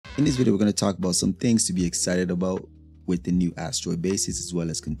In this video, we're going to talk about some things to be excited about with the new asteroid bases as well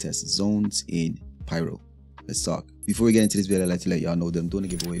as contested zones in Pyro. Let's talk. Before we get into this video, I'd like to let y'all know that I'm doing a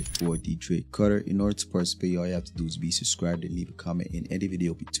giveaway for the Drake Cutter. In order to participate, all you have to do is be subscribed and leave a comment in any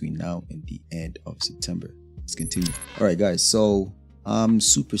video between now and the end of September. Let's continue. Alright guys, so I'm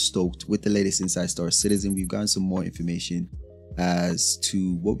super stoked with the latest Inside Star Citizen. We've gotten some more information as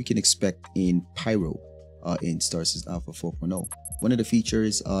to what we can expect in Pyro in Star Citizen Alpha 4.0. One of the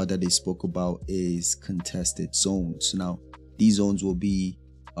features that they spoke about is contested zones. So now these zones will be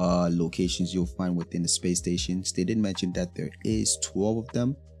locations you'll find within the space stations. They did mention that there is 12 of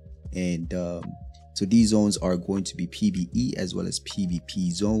them, and so these zones are going to be PvE as well as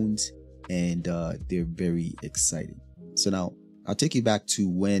PvP zones, and they're very exciting. So now I'll take you back to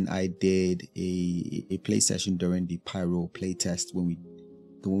when I did a play session during the Pyro playtest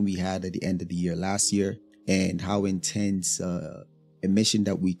the one we had at the end of the year last year, and how intense a mission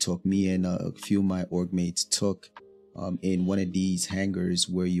that we took, me and a few of my org mates took in one of these hangars,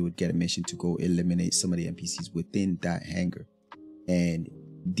 where you would get a mission to go eliminate some of the NPCs within that hangar. And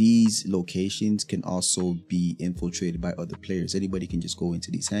these locations can also be infiltrated by other players. Anybody can just go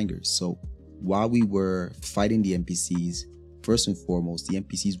into these hangars. So while we were fighting the NPCs, first and foremost, the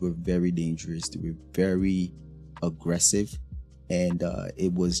NPCs were very dangerous. They were very aggressive, and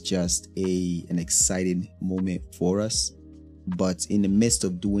it was just an exciting moment for us. But in the midst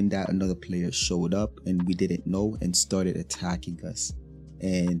of doing that, another player showed up and we didn't know and started attacking us,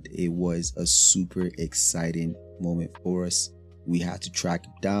 and it was a super exciting moment for us. We had to track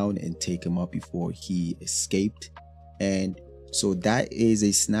him down and take him up before he escaped. And so that is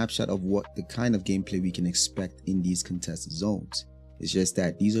a snapshot of what the kind of gameplay we can expect in these contested zones. It's just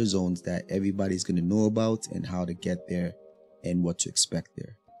that these are zones that everybody's going to know about and how to get there and what to expect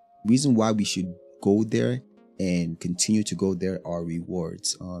there. Reason why we should go there and continue to go there are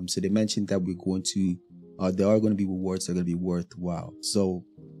rewards. So they mentioned that we're going to there are going to be rewards that are going to be worthwhile. So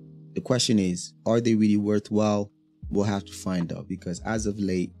the question is, are they really worthwhile? We'll have to find out, because as of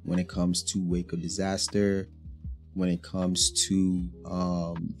late, when it comes to Wake of Disaster, when it comes to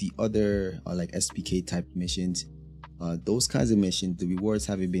the other like SPK type missions, those kinds of missions, the rewards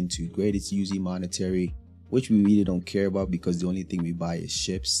haven't been too great. It's usually monetary, which we really don't care about, because the only thing we buy is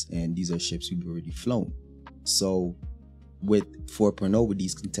ships, and these are ships we've already flown. So with 4.0, with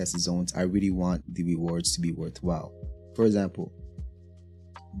these contested zones, I really want the rewards to be worthwhile. For example,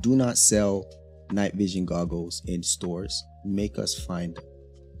 do not sell night vision goggles in stores. Make us find them,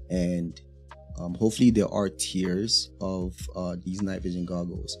 and hopefully there are tiers of these night vision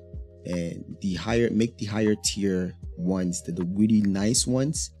goggles, and make the higher tier ones, the really nice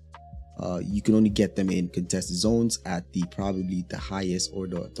ones. You can only get them in contested zones at probably the highest or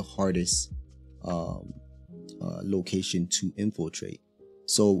the hardest location to infiltrate.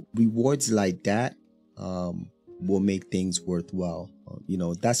 So rewards like that will make things worthwhile. You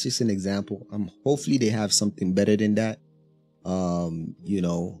know, that's just an example. Hopefully they have something better than that.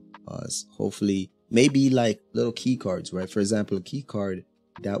 Hopefully maybe like little key cards, right? For example, a key card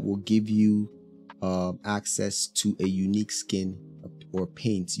that will give you access to a unique skin or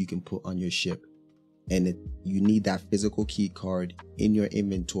paint you can put on your ship, and you need that physical key card in your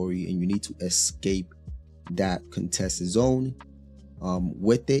inventory, and you need to escape that contested zone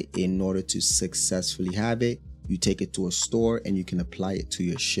with it. In order to successfully have it, you take it to a store and you can apply it to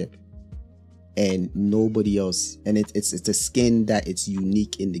your ship, and nobody else, and it's a skin that it's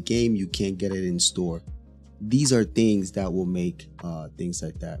unique in the game. You can't get it in store. These are things that will make things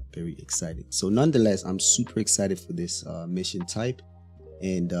like that very exciting. So nonetheless, I'm super excited for this mission type,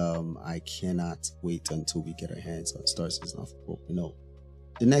 and I cannot wait until we get our hands on Star Citizen Alpha 4.0.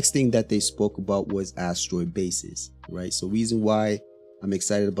 The next thing that they spoke about was asteroid bases, right? So reason why I'm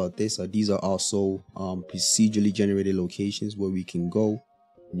excited about this are these are also procedurally generated locations where we can go,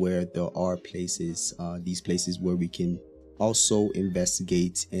 where there are places, these places where we can also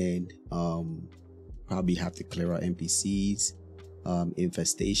investigate and probably have to clear out NPCs,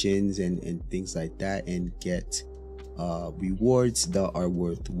 infestations, and things like that, and get rewards that are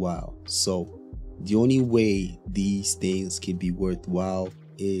worthwhile. So the only way these things can be worthwhile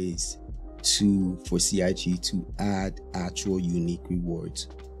is for CIG to add actual unique rewards.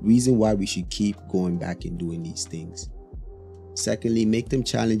 Reason why we should keep going back and doing these things. Secondly, make them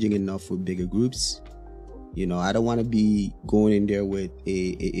challenging enough for bigger groups. You know, I don't want to be going in there with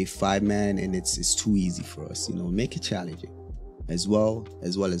a 5-man and it's too easy for us. You know, make it challenging as well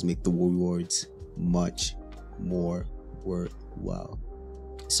as make the rewards much more worthwhile.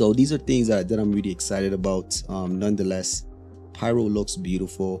 So these are things that I'm really excited about. Nonetheless, Pyro looks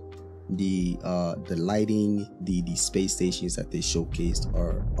beautiful. the lighting, the space stations that they showcased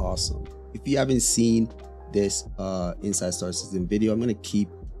are awesome. If you haven't seen this Inside Star System video, I'm going to keep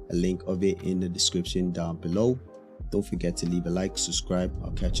a link of it in the description down below. Don't forget to leave a like, subscribe.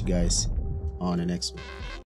 I'll catch you guys on the next one.